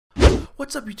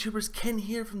What's up, YouTubers? Ken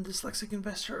here from Dyslexic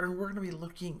Investor, and we're going to be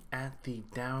looking at the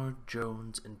Dow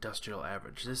Jones Industrial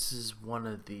Average. This is one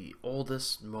of the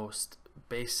oldest, most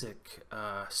basic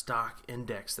stock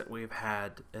index that we've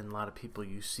had, and a lot of people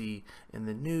you see in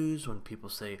the news when people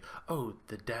say, oh,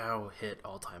 the Dow hit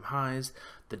all-time highs,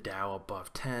 the Dow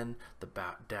above 10, the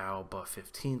Dow above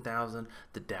 15,000,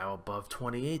 the Dow above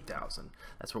 28,000.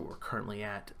 That's what we're currently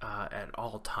at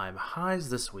all-time highs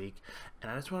this week. And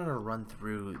I just wanted to run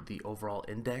through the overall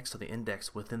index. So the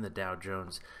index within the Dow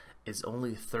Jones is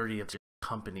only 30 of the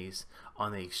companies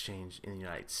on the exchange in the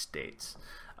United States.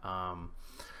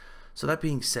 So that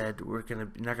being said, we're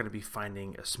not going to be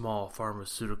finding a small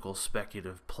pharmaceutical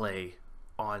speculative play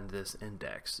on this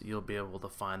index. You'll be able to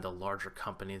find the larger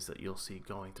companies that you'll see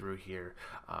going through here,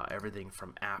 everything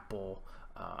from Apple,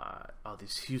 all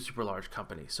these huge super large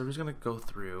companies. So we're just going to go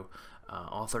through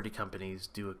all 30 companies,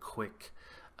 do a quick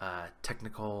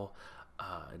technical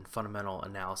and fundamental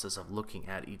analysis of looking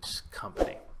at each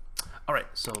company. Alright,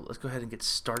 so let's go ahead and get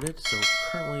started. So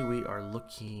currently we are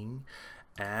looking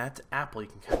at Apple. You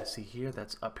can kind of see here,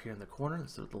 that's up here in the corner.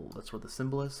 That's where the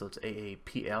symbol is, so it's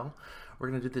AAPL. We're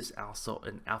going to do this also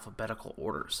in alphabetical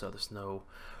order, so there's no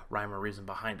rhyme or reason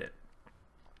behind it.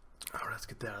 Alright, let's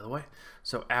get that out of the way.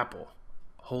 So Apple,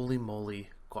 holy moly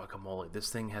guacamole. This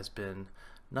thing has been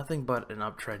nothing but an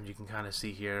uptrend. You can kind of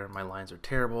see here, my lines are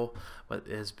terrible, but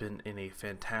it has been in a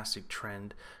fantastic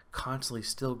trend, constantly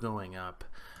still going up,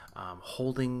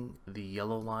 holding the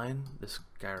yellow line, this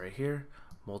guy right here,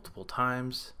 multiple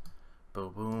times.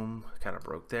 Boom, boom, kind of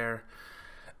broke there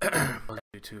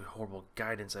due to horrible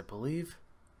guidance, I believe.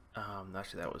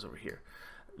 Actually, that was over here.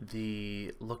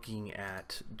 Looking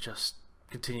at just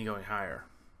continue going higher.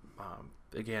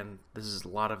 Again, this is a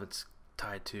lot of it's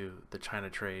tied to the China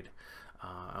trade.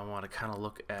 I want to kind of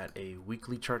look at a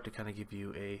weekly chart to kind of give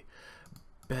you a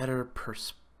better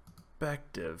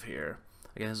perspective here.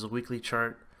 Again, this is a weekly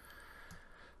chart.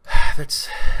 That's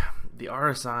the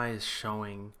RSI is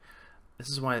showing. This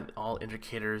is why all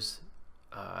indicators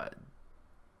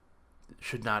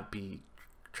should not be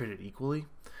treated equally.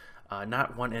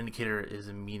 Not one indicator is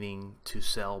a meaning to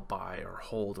sell, buy, or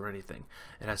hold or anything.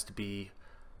 It has to be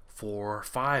 4 or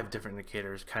 5 different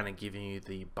indicators kind of giving you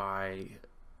the buy,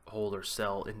 hold, or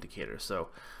sell indicator. So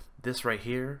this right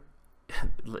here,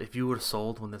 if you would have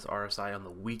sold when this RSI on the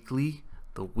weekly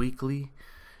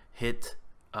hit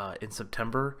in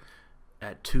September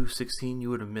at 216,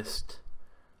 you would have missed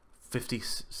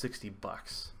 50-60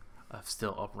 bucks of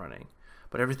still up running.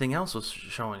 But everything else was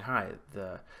showing high.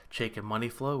 The Chaikin money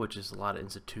flow, which is a lot of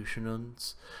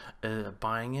institutions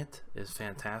buying it, is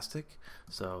fantastic.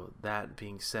 So that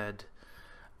being said,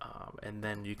 and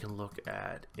then you can look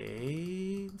at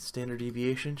a standard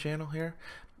deviation channel here.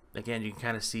 Again, you can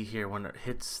kind of see here when it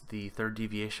hits the third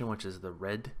deviation, which is the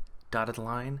red dotted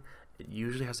line, it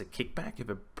usually has a kickback if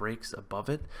it breaks above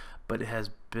it, but it has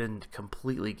been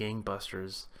completely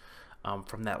gangbusters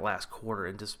from that last quarter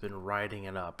and just been riding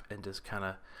it up and just kind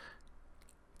of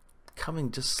coming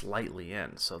just slightly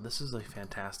in. So this is a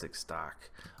fantastic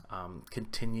stock.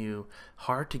 Continue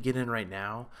hard to get in right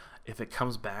now. If it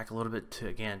comes back a little bit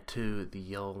to the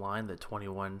yellow line, the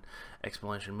 21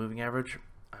 exponential moving average,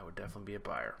 I would definitely be a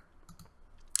buyer.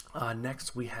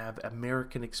 Next we have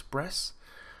American Express.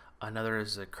 Another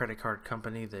is a credit card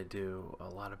company. They do a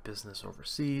lot of business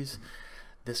overseas.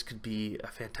 This could be a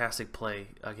fantastic play.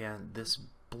 Again, this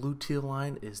blue teal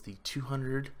line is the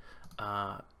 200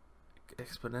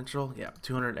 exponential,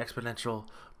 200 exponential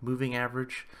moving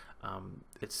average.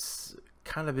 It's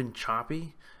kind of been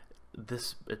choppy.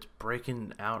 It's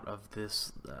breaking out of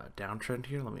this downtrend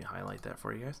here. Let me highlight that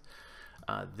for you guys.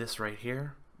 This right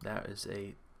here, that is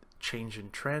a change in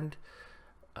trend,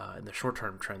 in the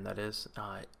short-term trend, that is.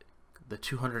 The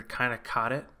 200 kind of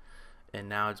caught it, and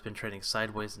now it's been trading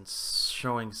sideways and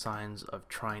showing signs of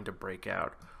trying to break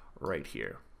out right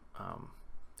here.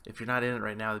 If you're not in it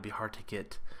right now, it'd be hard to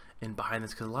get in behind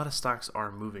this because a lot of stocks are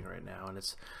moving right now, and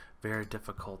it's very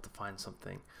difficult to find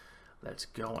something that's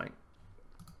going.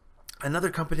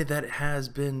 Another company that has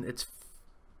been, it's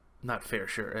not fair,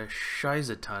 sure, a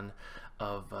shizaton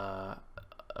of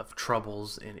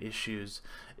troubles and issues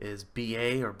is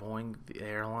BA, or Boeing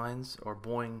Airlines, or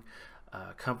Boeing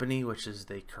company, which is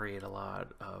they create a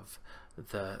lot of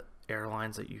the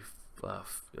airlines that you the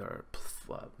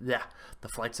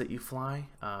flights that you fly.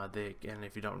 And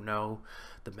if you don't know,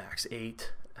 the Max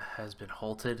 8 has been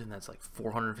halted, and that's like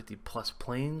 450 plus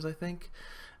planes, I think.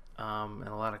 And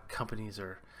a lot of companies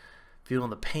are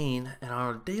feeling the pain. And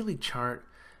on a daily chart,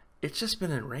 it's just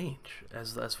been in range,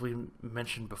 as we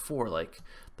mentioned before. Like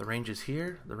the range is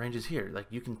here, the range is here. Like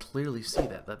you can clearly see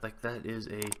that like that is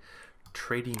a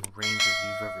trading range as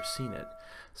you've ever seen it.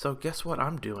 So guess what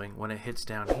I'm doing when it hits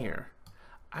down here?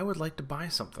 I would like to buy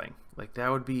something. Like, that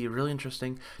would be really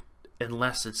interesting,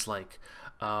 unless it's like,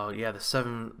 yeah,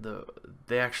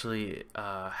 they actually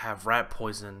have rat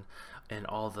poison in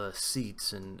all the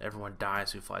seats and everyone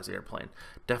dies who flies the airplane.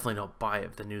 Definitely don't buy it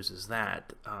if the news is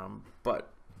that. But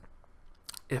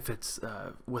if it's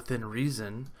within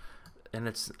reason, and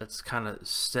it's kind of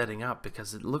setting up,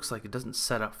 because it looks like it doesn't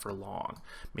set up for long,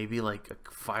 maybe like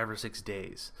 5 or 6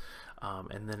 days,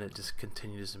 and then it just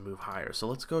continues to move higher. So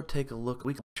let's go take a look at the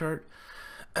weekly chart.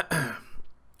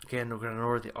 Again, we're going to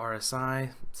ignore the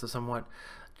RSI, so somewhat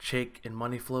shake in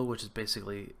money flow, which is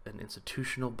basically an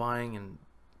institutional buying,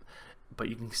 but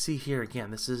you can see here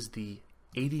again, this is the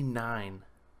 89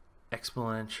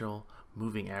 exponential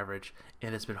moving average,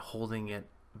 and it's been holding it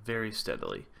very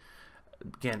steadily.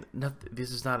 Again,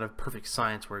 this is not a perfect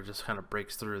science where it just kind of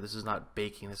breaks through. This is not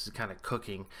baking. This is kind of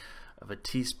cooking, of a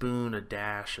teaspoon, a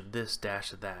dash of this,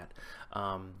 dash of that.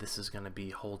 This is going to be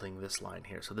holding this line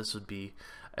here. So this would be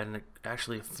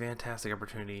actually a fantastic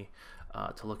opportunity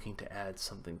to looking to add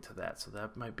something to that. So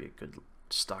that might be a good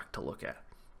stock to look at.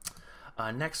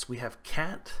 Next, we have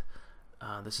CAT.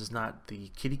 This is not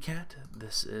the kitty cat.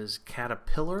 This is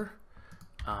Caterpillar,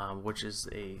 which is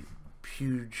a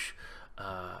huge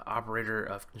operator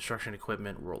of construction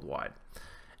equipment worldwide,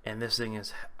 and this thing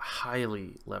is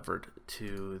highly levered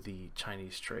to the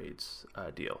Chinese trades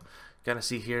deal. Gotta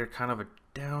see here, kind of a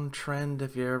downtrend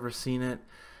if you've ever seen it.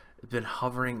 It's been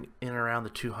hovering in around the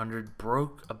 200,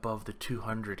 broke above the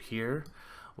 200 here,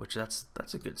 which that's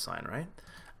a good sign, right?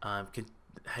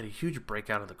 Had a huge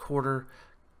breakout in the quarter,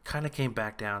 kind of came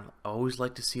back down. I always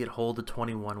like to see it hold the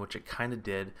 21, which it kind of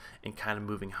did, and kind of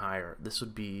moving higher. This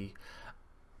would be,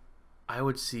 I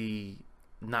would see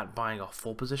not buying a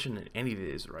full position in any of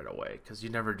these right away, because you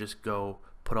never just go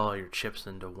put all your chips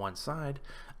into one side,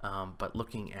 but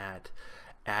looking at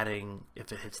adding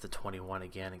if it hits the 21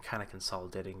 again and kind of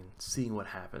consolidating and seeing what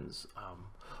happens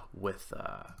with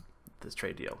this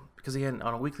trade deal. Because again,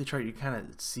 on a weekly chart, you kind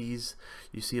of see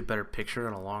a better picture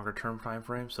on a longer term time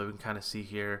frame. So we can kind of see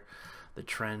here the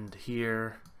trend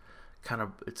here,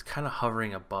 it's kind of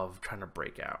hovering above, trying to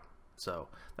break out. So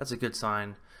that's a good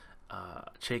sign.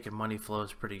 Shake and money flow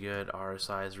is pretty good.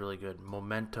 RSI is really good.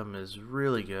 Momentum is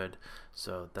really good.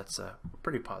 So that's a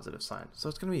pretty positive sign. So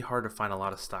it's going to be hard to find a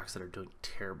lot of stocks that are doing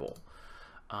terrible.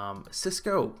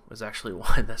 Cisco is actually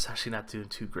one that's actually not doing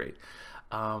too great.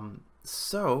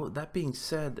 So that being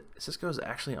said, Cisco is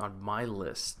actually on my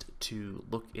list to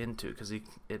look into, because it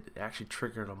actually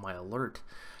triggered on my alert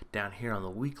down here on the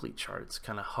weekly chart. It's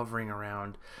kind of hovering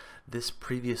around this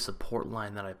previous support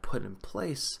line that I put in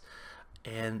place,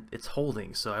 and it's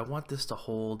holding. So I want this to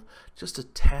hold just a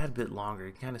tad bit longer.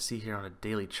 You can kind of see here on a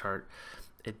daily chart,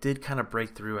 it did kind of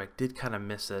break through. I did kind of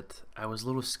miss it. I was a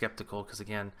little skeptical because,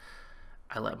 again,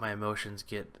 I let my emotions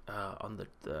get on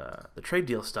the trade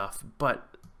deal stuff, but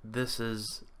this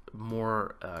is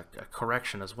more a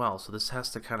correction as well. So this has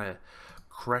to kind of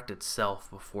correct itself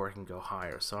before it can go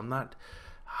higher. So I'm not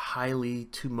highly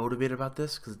too motivated about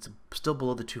this, because it's still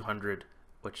below the 200,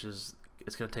 which is,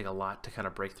 it's going to take a lot to kind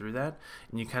of break through that.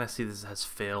 And you kind of see this has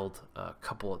failed a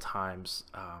couple of times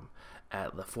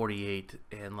at the 48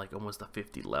 and like almost the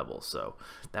 50 level. So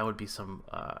that would be some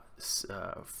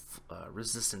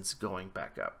resistance going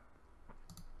back up.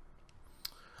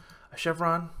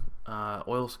 Chevron,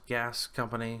 oil gas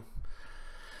company.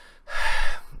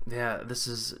 Yeah, this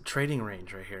is trading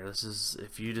range right here. This is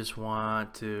if you just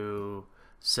want to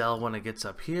sell when it gets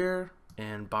up here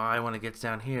and buy when it gets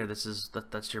down here.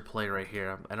 That's your play right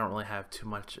here. I don't really have too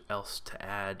much else to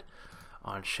add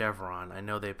on Chevron. I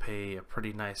know they pay a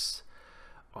pretty nice,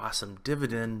 awesome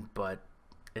dividend, but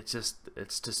it's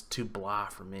just too blah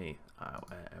for me. I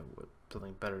would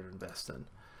something better to invest in.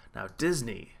 Now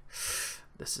Disney.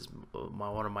 This is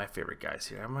one of my favorite guys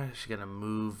here. I'm actually going to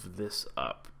move this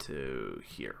up to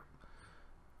here.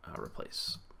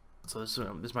 Replace. So this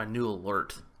is my new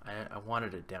alert. I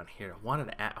wanted it down here. I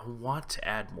want to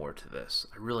add more to this.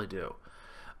 I really do.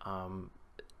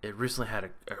 It recently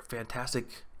had a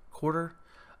fantastic quarter.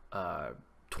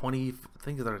 20, I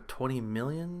think there are 20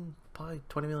 million, probably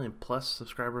 20 million plus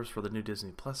subscribers for the new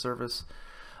Disney Plus service.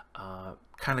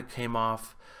 Kind of came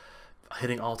off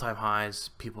hitting all-time highs.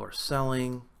 People are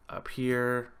selling up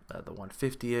here, the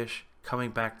 150-ish, coming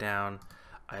back down.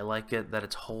 I like it that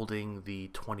it's holding the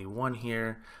 21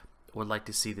 here. Would like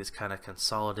to see this kind of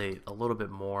consolidate a little bit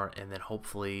more, and then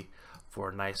hopefully for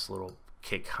a nice little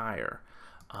kick higher.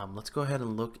 Let's go ahead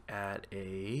and look at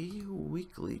a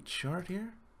weekly chart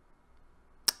here.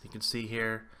 You can see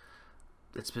here,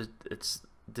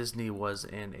 Disney was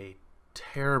in a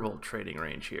terrible trading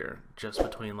range here, just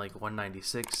between like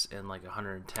 196 and like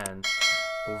 110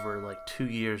 over like 2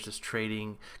 years, just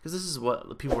trading, because this is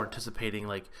what people were anticipating,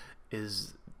 like,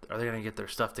 are they going to get their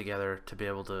stuff together to be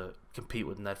able to compete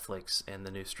with Netflix and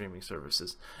the new streaming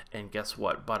services? And guess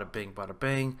what? Bada bing, bada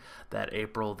bang. That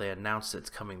April, they announced it's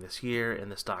coming this year,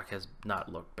 and the stock has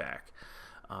not looked back.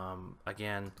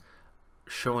 Again,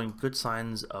 showing good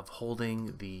signs of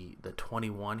holding the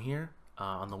 21 here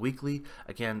on the weekly.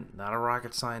 Again, not a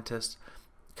rocket scientist.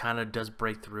 Kind of does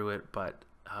break through it, but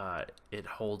it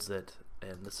holds it.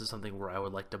 And this is something where I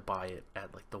would like to buy it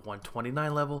at like the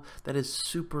 129 level. That is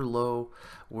super low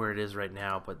where it is right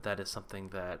now, but that is something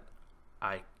that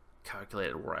I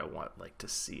calculated where I want like to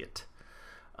see it.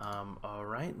 All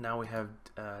right, now we have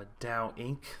Dow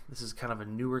Inc. This is kind of a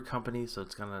newer company, so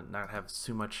it's gonna not have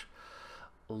too much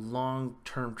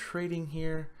long-term trading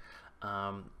here.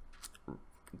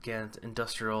 Again, it's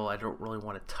industrial. I don't really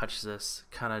want to touch this.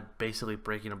 Kind of basically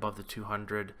breaking above the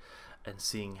 200 and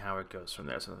seeing how it goes from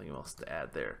there. So nothing else to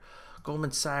add there.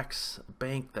 Goldman Sachs, a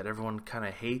bank that everyone kind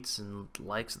of hates and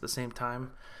likes at the same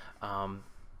time,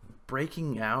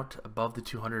 breaking out above the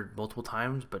 200 multiple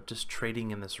times, but just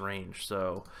trading in this range.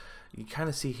 So you kind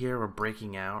of see here we're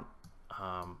breaking out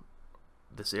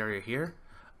this area here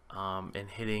and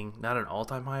hitting not an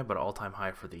all-time high, but all-time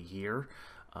high for the year.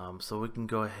 So we can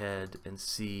go ahead and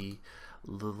see,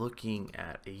 looking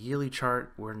at a yearly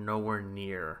chart, we're nowhere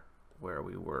near where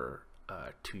we were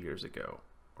 2 years ago,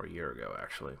 or a year ago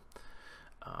actually,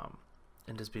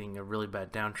 and just being a really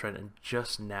bad downtrend, and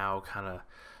just now kind of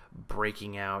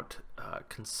breaking out,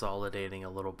 consolidating a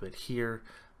little bit here.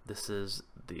 This is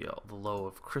the low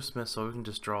of Christmas, so we can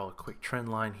just draw a quick trend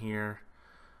line here.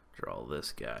 Draw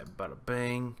this guy, bada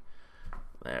bang.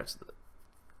 That's the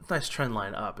nice trend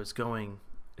line up. It's going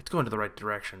to the right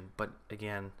direction, but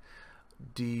again,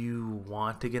 do you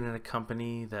want to get in a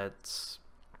company that's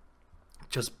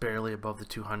just barely above the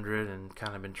 200 and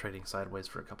kind of been trading sideways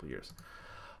for a couple years?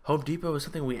 Home Depot is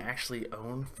something we actually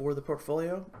own for the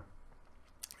portfolio,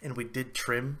 and we did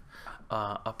trim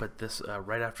up at this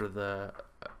right after the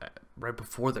right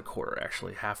before the quarter,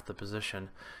 actually half the position,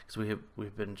 because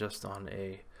we've been just on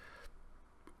a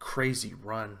crazy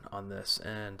run on this,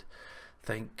 and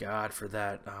thank God for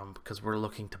that, because we're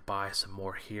looking to buy some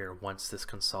more here once this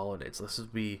consolidates. This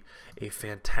would be a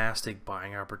fantastic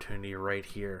buying opportunity right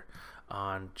here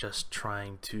on just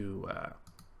trying to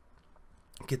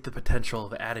get the potential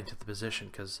of adding to the position,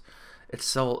 because it's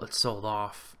sold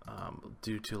off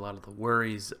due to a lot of the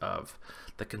worries of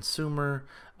the consumer.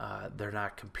 They're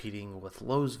not competing with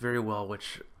Lowe's very well,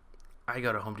 which I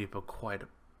go to Home Depot quite a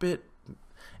bit,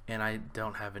 and I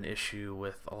don't have an issue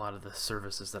with a lot of the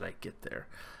services that I get there.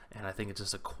 And I think it's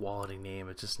just a quality name.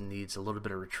 It just needs a little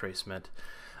bit of retracement.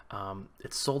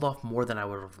 It's sold off more than I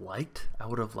would have liked. I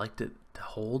would have liked it to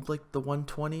hold like the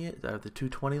 120, the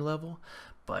 220 level,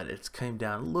 but it's came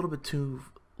down a little bit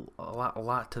a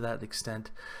lot to that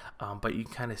extent. But you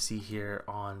kind of see here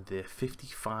on the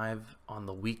 55 on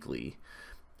the weekly,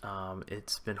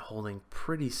 it's been holding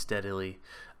pretty steadily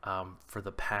for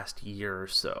the past year or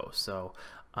so. So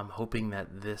I'm hoping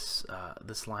that this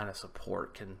line of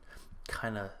support can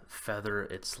kind of feather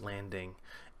its landing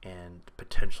and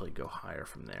potentially go higher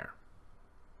from there.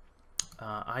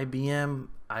 IBM,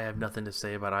 I have nothing to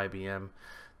say about IBM.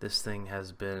 This thing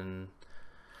has been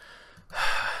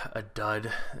a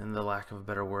dud, in the lack of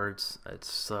better words.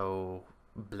 It's so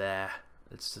blah.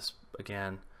 It's just,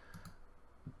 again,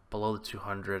 below the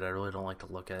 200. I really don't like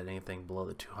to look at anything below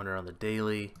the 200 on the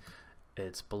daily.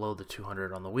 It's below the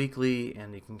 200 on the weekly,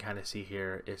 and you can kind of see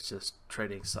here it's just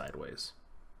trading sideways.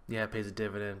 Yeah, it pays a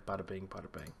dividend, bada bing,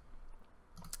 bada bang.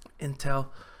 Intel,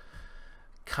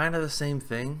 kind of the same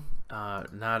thing,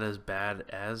 not as bad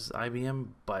as IBM,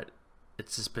 but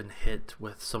it's just been hit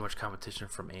with so much competition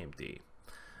from AMD.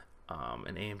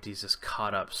 And AMD's just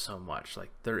caught up so much. Like,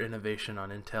 their innovation on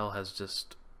Intel has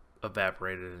just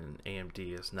evaporated, and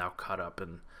AMD is now caught up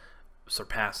and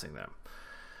surpassing them.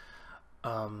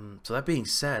 So that being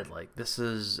said, like, this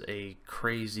is a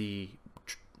crazy,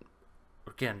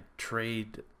 again,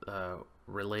 trade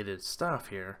related stuff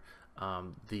here.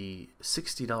 The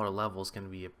 $60 level is going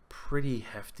to be a pretty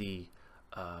hefty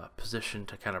position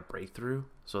to kind of break through.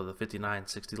 So the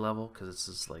 59.60 level, because it's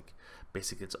just like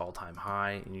basically it's all-time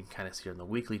high, and you can kind of see on the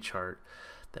weekly chart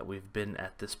that we've been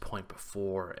at this point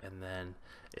before, and then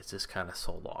it's just kind of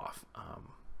sold off.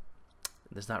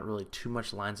 There's not really too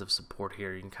much lines of support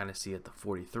here. You can kind of see at the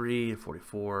 43,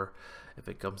 44. If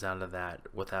it comes down to that,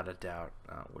 without a doubt,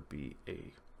 would be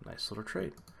a nice little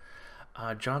trade.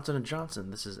 Johnson &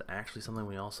 Johnson, this is actually something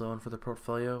we also own for the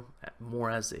portfolio, more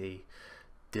as a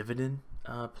dividend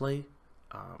play.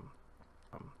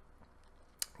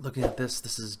 Looking at this,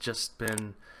 this has just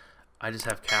been, I just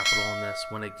have capital on this.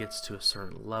 When it gets to a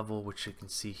certain level, which you can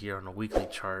see here on a weekly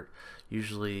chart,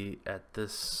 usually at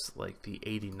this, like the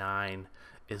 89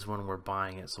 is when we're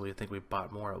buying it. So we think we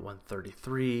bought more at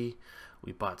 133.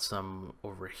 We bought some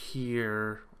over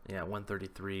here, yeah,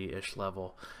 133-ish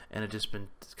level, and it just been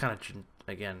kind of,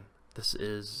 again, this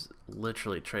is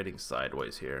literally trading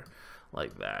sideways here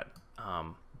like that.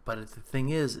 But the thing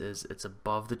is it's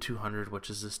above the 200, which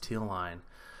is this teal line.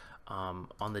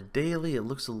 On the daily, it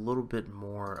looks a little bit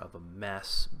more of a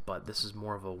mess, but this is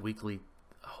more of a weekly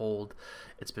hold.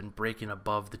 It's been breaking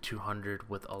above the 200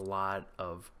 with a lot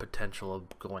of potential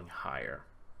of going higher.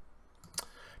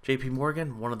 JP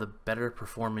Morgan, one of the better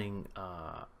performing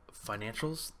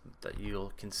financials that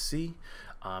you can see,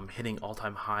 hitting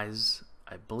all-time highs.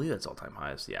 I believe it's all-time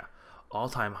highs, yeah,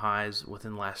 all-time highs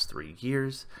within the last 3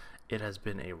 years. It has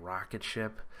been a rocket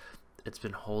ship. It's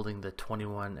been holding the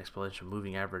 21 exponential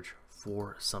moving average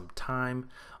for some time.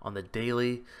 On the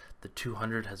daily, the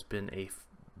 200 has been a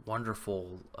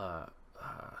wonderful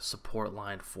support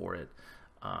line for it.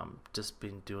 Just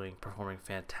been performing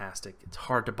fantastic. It's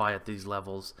hard to buy at these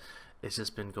levels. It's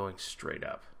just been going straight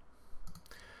up.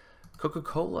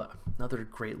 Coca-Cola, another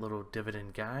great little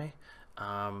dividend guy.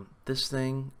 This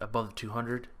thing above the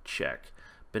 200, check.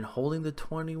 Been holding the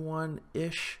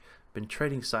 21-ish. Been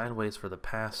trading sideways for the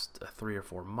past 3 or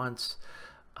 4 months,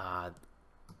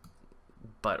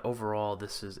 but overall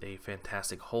this is a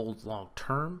fantastic hold long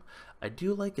term. I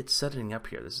do like it setting up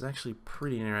here. This is actually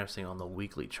pretty interesting on the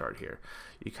weekly chart here.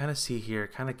 You kind of see here,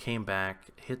 kind of came back,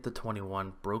 hit the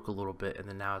 21, broke a little bit, and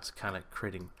then now it's kind of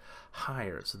creating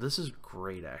higher. So this is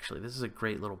great, actually. This is a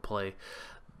great little play.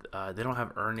 They don't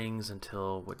have earnings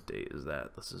until, what date is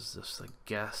that? This is just a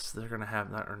guess. They're going to have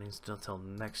not earnings until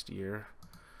next year.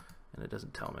 And it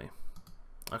doesn't tell me.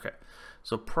 Okay,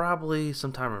 so probably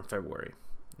sometime in February,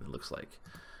 it looks like.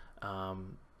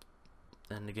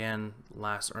 And again,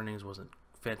 last earnings wasn't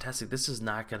fantastic. This is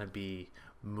not going to be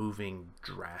moving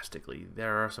drastically.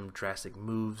 There are some drastic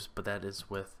moves, but that is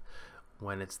with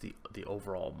when it's the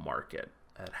overall market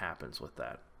that happens with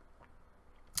that.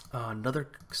 Another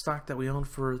stock that we own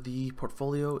for the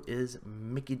portfolio is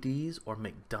Mickey D's or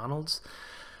McDonald's.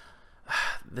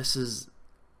 This is,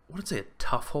 I wouldn't say a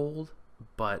tough hold,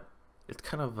 but it's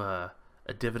kind of a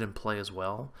dividend play as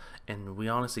well. And we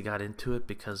honestly got into it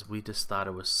because we just thought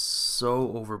it was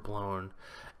so overblown.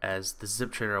 As the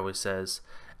Zip Trader always says,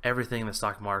 everything in the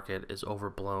stock market is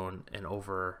overblown and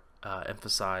over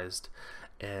emphasized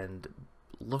and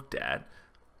looked at.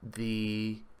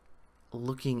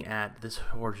 Looking at this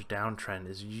huge downtrend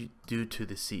is due to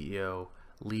the CEO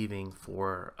leaving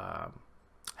for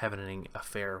having an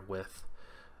affair with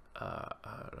a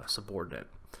subordinate,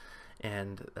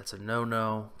 and that's a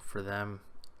no-no for them.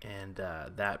 And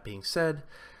that being said,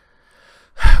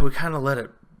 we kind of let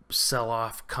it sell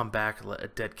off, come back, let a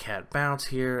dead cat bounce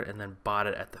here, and then bought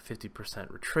it at the 50%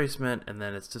 retracement, and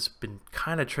then it's just been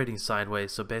kind of trading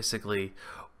sideways. So basically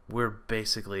we're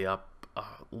basically up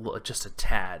just a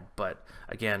tad, but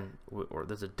again,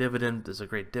 there's a dividend. There's a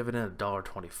great dividend,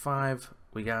 $1.25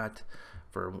 we got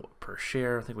per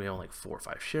share. I think we own like 4 or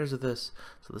 5 shares of this,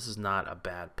 so this is not a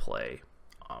bad play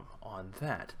on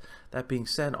that. That being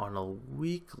said, on a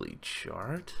weekly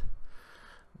chart,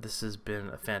 this has been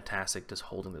a fantastic, just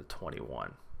holding the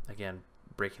 21. Again,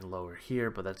 breaking lower here,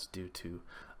 but that's due to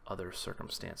other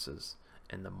circumstances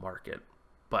in the market.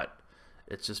 But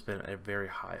it's just been a very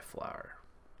high flower.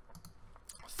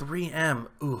 3M,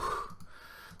 ooh,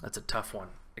 that's a tough one.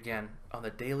 Again, on the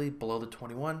daily, below the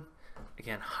 21.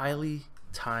 Again, highly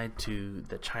tied to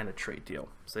the China trade deal.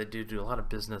 So they do a lot of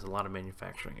business, a lot of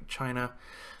manufacturing in China.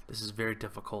 This is very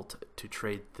difficult to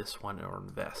trade this one or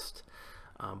invest.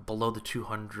 Below the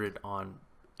 200 on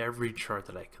every chart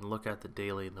that I can look at, the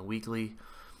daily and the weekly.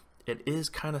 It is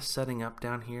kind of setting up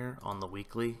down here on the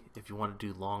weekly if you want to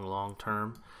do long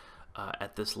term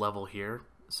at this level here.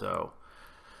 So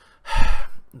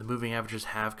the moving averages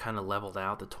have kind of leveled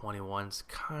out. The 21's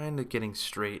kind of getting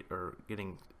straight, or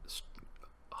getting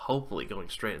hopefully going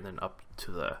straight and then up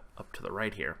to the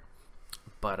right here.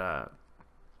 But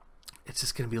it's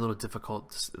just going to be a little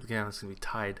difficult. Again, it's going to be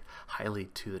tied highly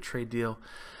to the trade deal.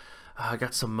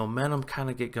 Got some momentum kind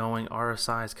of get going.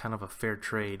 RSI is kind of a fair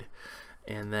trade,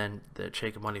 and then the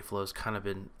shake of money flow's kind of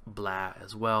been blah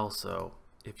as well. So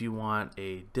if you want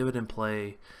a dividend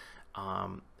play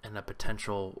and a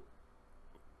potential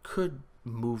could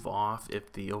move off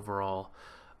if the overall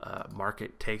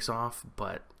market takes off,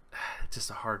 but it's just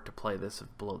hard to play this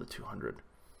below the 200.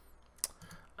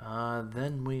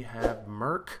 Then we have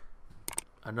Merck,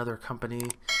 another company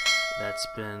that's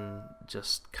been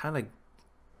just kind of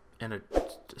in a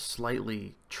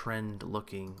slightly trend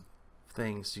looking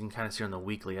thing. So you can kind of see on the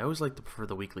weekly. I always like to prefer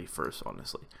the weekly first,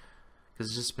 honestly, because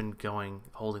it's just been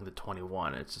holding the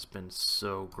 21. It's just been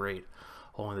so great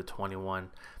holding the 21.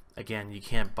 Again, you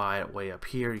can't buy it way up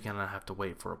here. You're gonna have to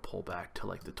wait for a pullback to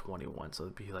like the 21. So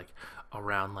it'd be like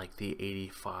around like the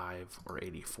 $85 or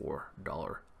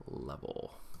 $84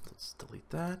 level. Let's delete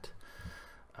that.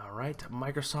 All right,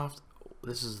 Microsoft.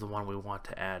 This is the one we want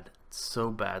to add so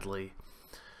badly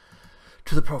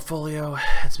to the portfolio.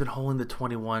 It's been holding the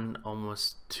 21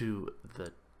 almost to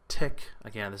the tick.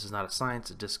 Again, this is not a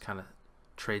science. It just kind of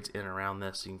trades in around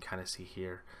this. You can kind of see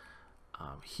here.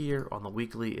 Here on the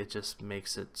weekly, it just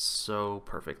makes it so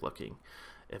perfect looking.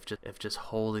 If just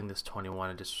holding this 21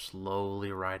 and just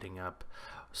slowly riding up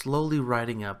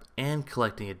and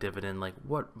collecting a dividend, like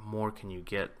what more can you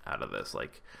get out of this?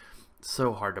 Like,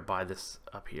 so hard to buy this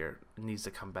up here. It needs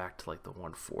to come back to like the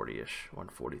 140-ish,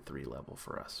 143 level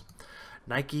for us.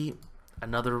 Nike,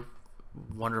 another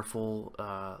wonderful.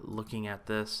 Looking at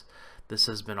this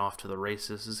has been off to the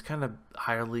races. This is kind of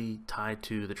highly tied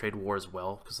to the trade war as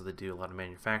well, because they do a lot of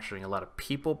manufacturing. A lot of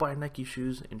people buy Nike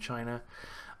shoes in China,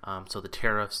 so the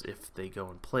tariffs, if they go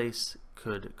in place,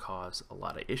 could cause a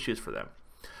lot of issues for them.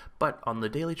 But on the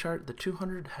daily chart, the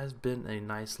 200 has been a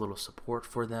nice little support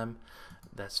for them.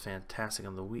 That's fantastic.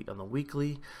 On the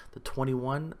weekly, the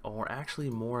 21, or actually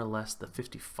more or less the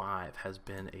 55, has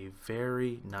been a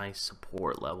very nice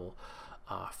support level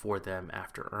for them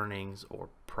after earnings or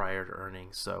prior to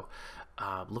earnings. So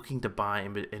looking to buy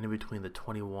in between the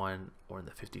 21 or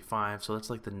the 55. So that's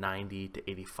like the $90 to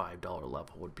 $85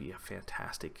 level would be a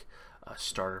fantastic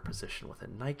starter position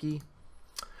within Nike.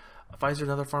 Pfizer,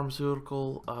 another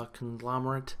pharmaceutical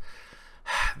conglomerate.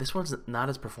 This one's not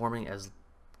as performing as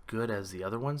good as the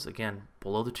other ones. Again,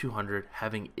 below the 200,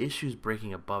 having issues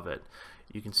breaking above it.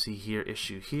 You can see here,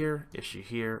 issue here,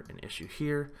 and issue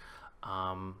here.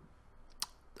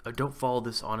 I don't follow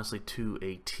this honestly to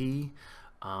a T,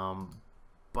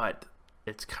 but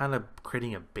it's kind of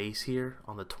creating a base here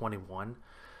on the 21.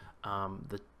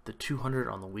 The 200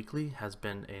 on the weekly has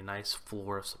been a nice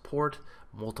floor of support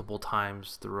multiple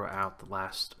times throughout the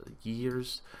last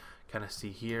years. Kind of see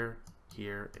here,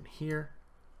 here, and here.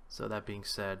 So that being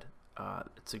said,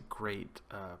 it's a great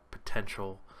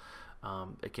potential.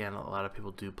 Again, a lot of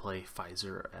people do play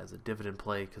Pfizer as a dividend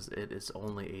play because it is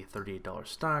only a $38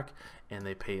 stock and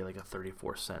they pay like a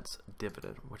 34 cents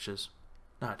dividend, which is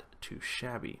not too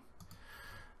shabby.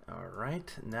 All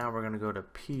right, now we're going to go to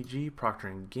PG, Procter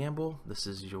 & Gamble. This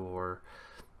is your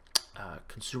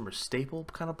consumer staple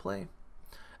kind of play.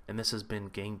 And this has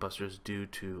been gangbusters due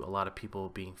to a lot of people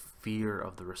being fear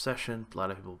of the recession. A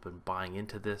lot of people have been buying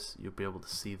into this. You'll be able to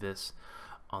see this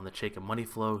on the Chaikin money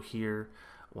flow here.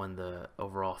 When the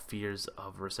overall fears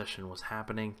of recession was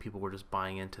happening, people were just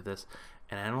buying into this.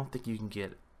 And I don't think you can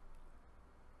get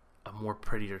a more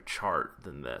prettier chart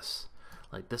than this.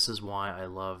 Like, this is why I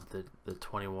love the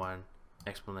 21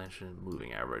 exponential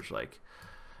moving average. Like,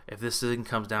 if this thing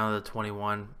comes down to the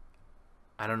 21,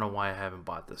 I don't know why I haven't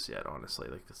bought this yet, honestly.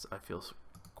 Like, this, I feel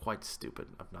quite stupid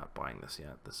of not buying this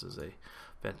yet. This is a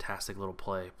fantastic little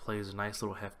play. Plays a nice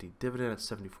little hefty dividend at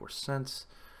 74 cents.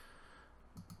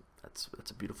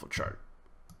 That's a beautiful chart.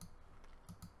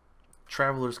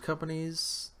 Travelers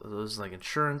companies, those like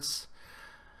insurance,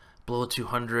 below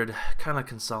 200, kind of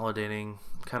consolidating,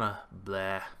 kind of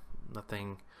blah,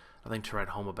 nothing to write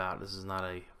home about. This is not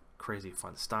a crazy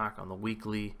fun stock. On the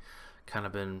weekly, kind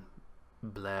of been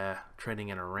blah, trading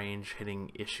in a range,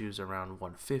 hitting issues around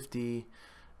 150,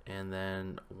 and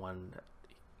then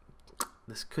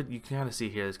you can kind of see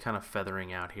here, it's kind of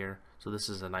feathering out here. So this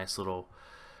is a nice little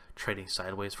trading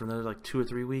sideways for another like 2 or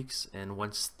 3 weeks, and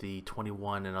once the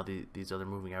 21 and all these other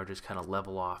moving averages kind of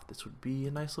level off, this would be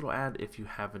a nice little add if you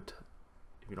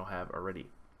don't have already.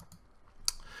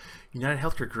 United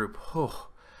Healthcare Group. Oh,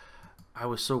 I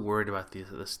was so worried about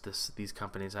these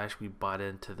companies. I actually bought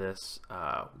into this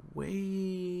I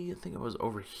think it was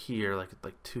over here, like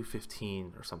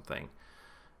 215 or something.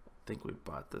 I think we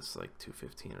bought this like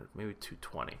 215 or maybe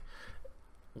 220.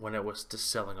 When it was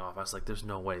just selling off, I was like, there's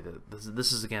no way that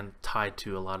this is again tied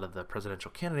to a lot of the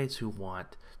presidential candidates who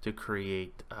want to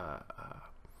create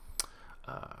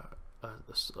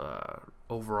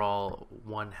overall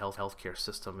one healthcare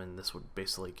system, and this would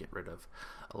basically get rid of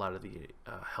a lot of the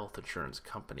health insurance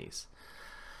companies.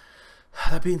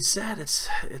 That being said,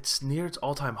 it's near its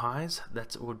all-time highs.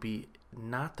 That would be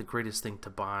not the greatest thing to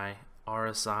buy.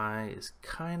 RSI is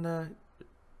kind of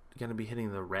going to be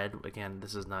hitting the red again.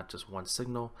 This is not just one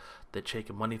signal. The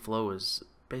Chaikin money flow is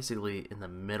basically in the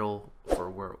middle for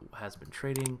where it has been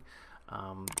trading.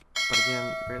 But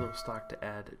again, great little stock to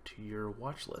add to your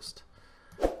watch list.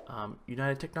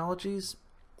 United Technologies,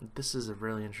 this is a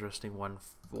really interesting one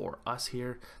for us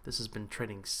here. This has been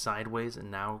trading sideways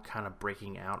and now kind of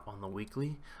breaking out on the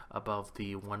weekly above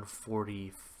the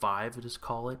 145, just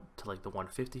call it, to like the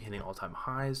 150, hitting all-time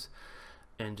highs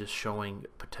and just showing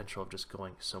potential of just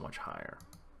going so much higher.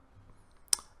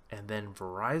 And then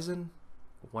Verizon,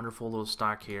 wonderful little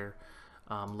stock here.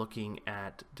 Looking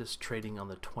at just trading on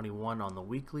the 21 on the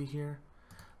weekly here.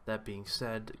 That being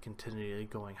said, continually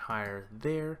going higher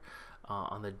there.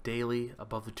 On the daily,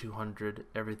 above the 200,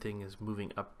 everything is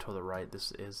moving up to the right.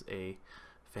 This is a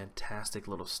fantastic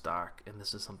little stock, and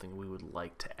this is something we would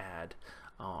like to add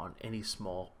on any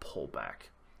small pullback.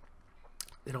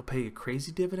 They don't pay a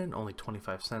crazy dividend, only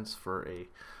 25 cents for a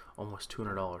almost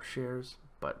 $200 shares.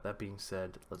 But that being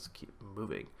said, let's keep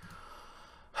moving.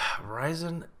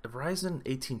 Verizon,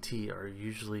 AT&T are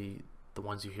usually the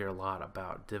ones you hear a lot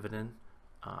about dividend.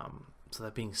 So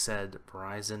that being said,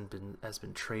 Verizon has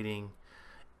been trading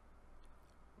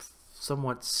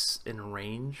somewhat in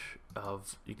range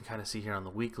of, you can kind of see here on the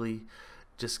weekly,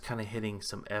 just kind of hitting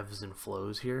some ebbs and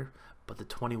flows here. But the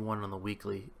 21 on the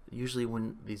weekly, usually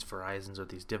when these Verizons or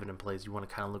these dividend plays, you want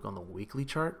to kind of look on the weekly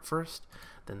chart first,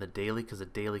 then the daily, because the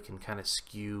daily can kind of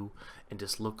skew and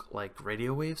just look like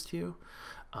radio waves to you.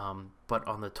 But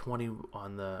on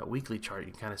the weekly chart,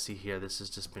 you can kind of see here, this has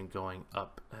just been going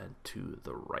up and to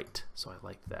the right. So I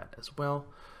like that as well.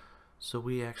 So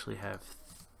we actually have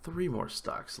 3 more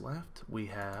stocks left. We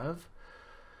have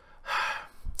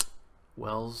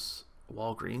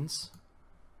Walgreens.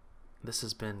 This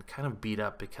has been kind of beat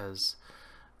up because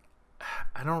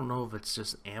I don't know if it's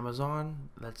just Amazon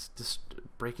that's just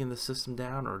breaking the system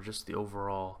down, or just the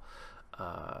overall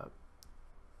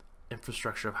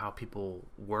infrastructure of how people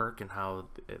work and how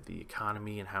the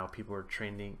economy and how people are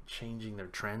changing their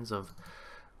trends of,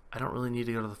 I don't really need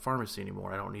to go to the pharmacy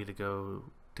anymore. I don't need to go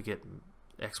to get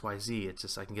XYZ. It's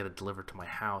just I can get it delivered to my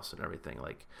house and everything.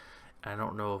 Like, I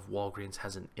don't know if Walgreens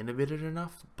hasn't innovated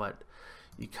enough, but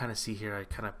you kind of see here, I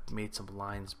kind of made some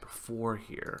lines before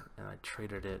here, and I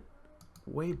traded it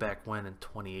way back when in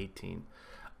 2018.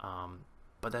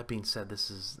 But that being said,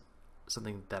 this is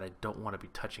something that I don't want to be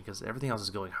touching because everything else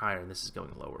is going higher and this is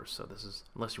going lower. So this is,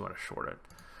 unless you want to short it.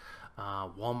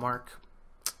 Walmart,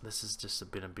 this has just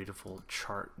been a beautiful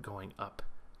chart going up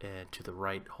and to the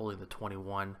right, holding the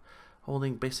 21,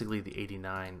 holding basically the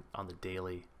 89 on the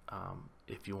daily.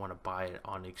 If you want to buy it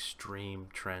on extreme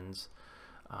trends,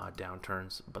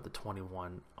 downturns, but the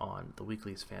 21 on the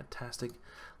weekly is fantastic.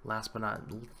 Last but not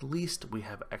least, we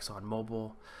have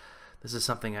ExxonMobil. This is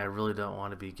something I really don't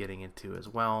want to be getting into as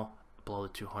well. Below the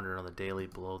 200 on the daily,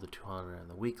 below the 200 on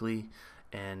the weekly,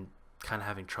 and kind of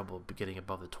having trouble getting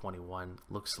above the 21.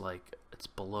 Looks like it's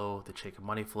below the Chaikin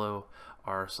money flow.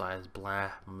 RSI is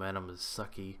blah, momentum is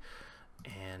sucky,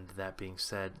 and that being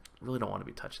said, really don't want to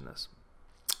be touching this.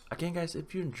 Again, guys,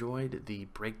 if you enjoyed the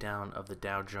breakdown of the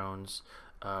Dow Jones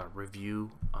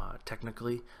review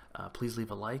technically, please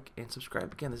leave a like and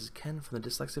subscribe. Again, this is Ken from the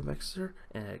Dyslexic Investor,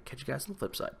 and catch you guys on the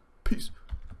flip side. Peace.